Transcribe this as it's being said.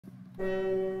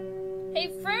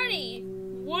Hey, Freddy!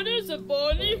 What is it,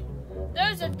 Bonnie?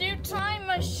 There's a new time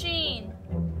machine.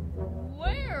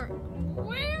 Where?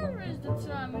 Where is the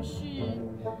time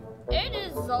machine? It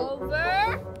is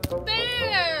over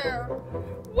there.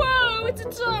 Whoa, it's a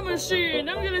time machine.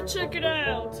 I'm gonna check it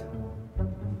out.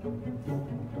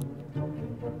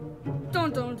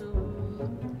 Dun dun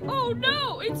dun. Oh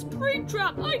no, it's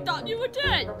Springtrap. I thought you were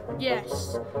dead.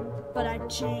 Yes, but I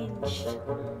changed.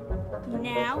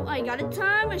 Now I got a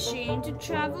time machine to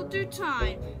travel through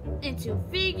time. Into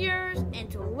figures,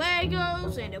 into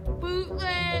Legos, into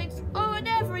bootlegs, or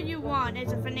whatever you want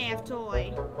as a Fnaf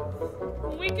toy.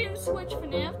 We can switch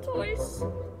Fnaf toys?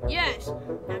 Yes,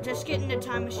 now just get in the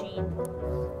time machine.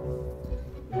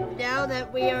 Now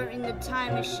that we are in the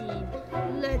time machine,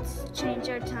 let's change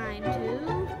our time to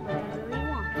whatever we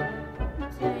want.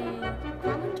 Say,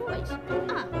 common toys.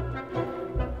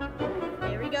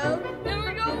 There we go. There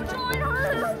we go, join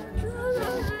her!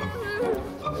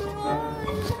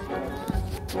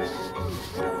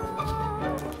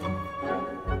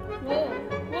 Whoa,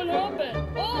 what happened?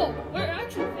 Oh, we're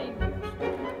action figures.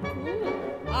 Cool.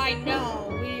 I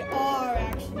know, we are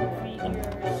action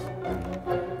figures.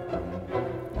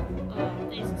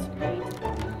 This is great.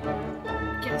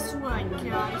 Guess what,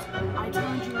 guys? I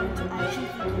turned you into action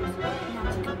figures.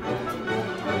 Now to go back into the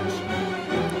time machine.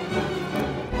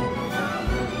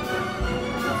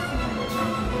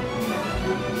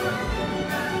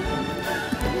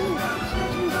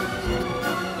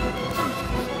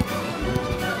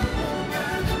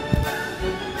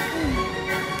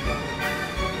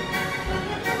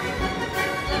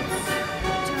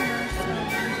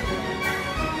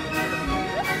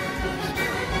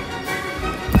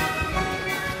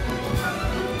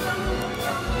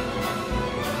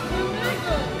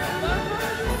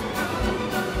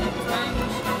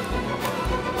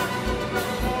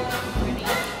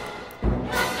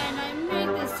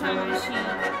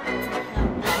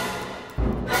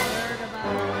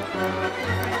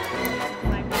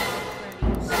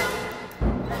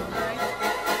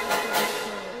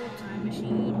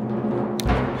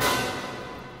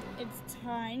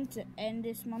 Time to end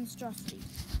this monstrosity.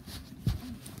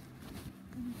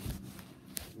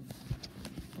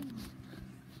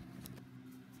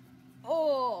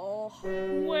 Oh,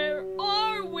 where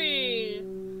are we?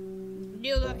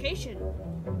 New location.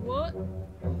 What?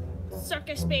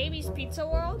 Circus Baby's Pizza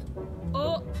World?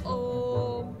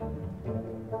 Uh-oh.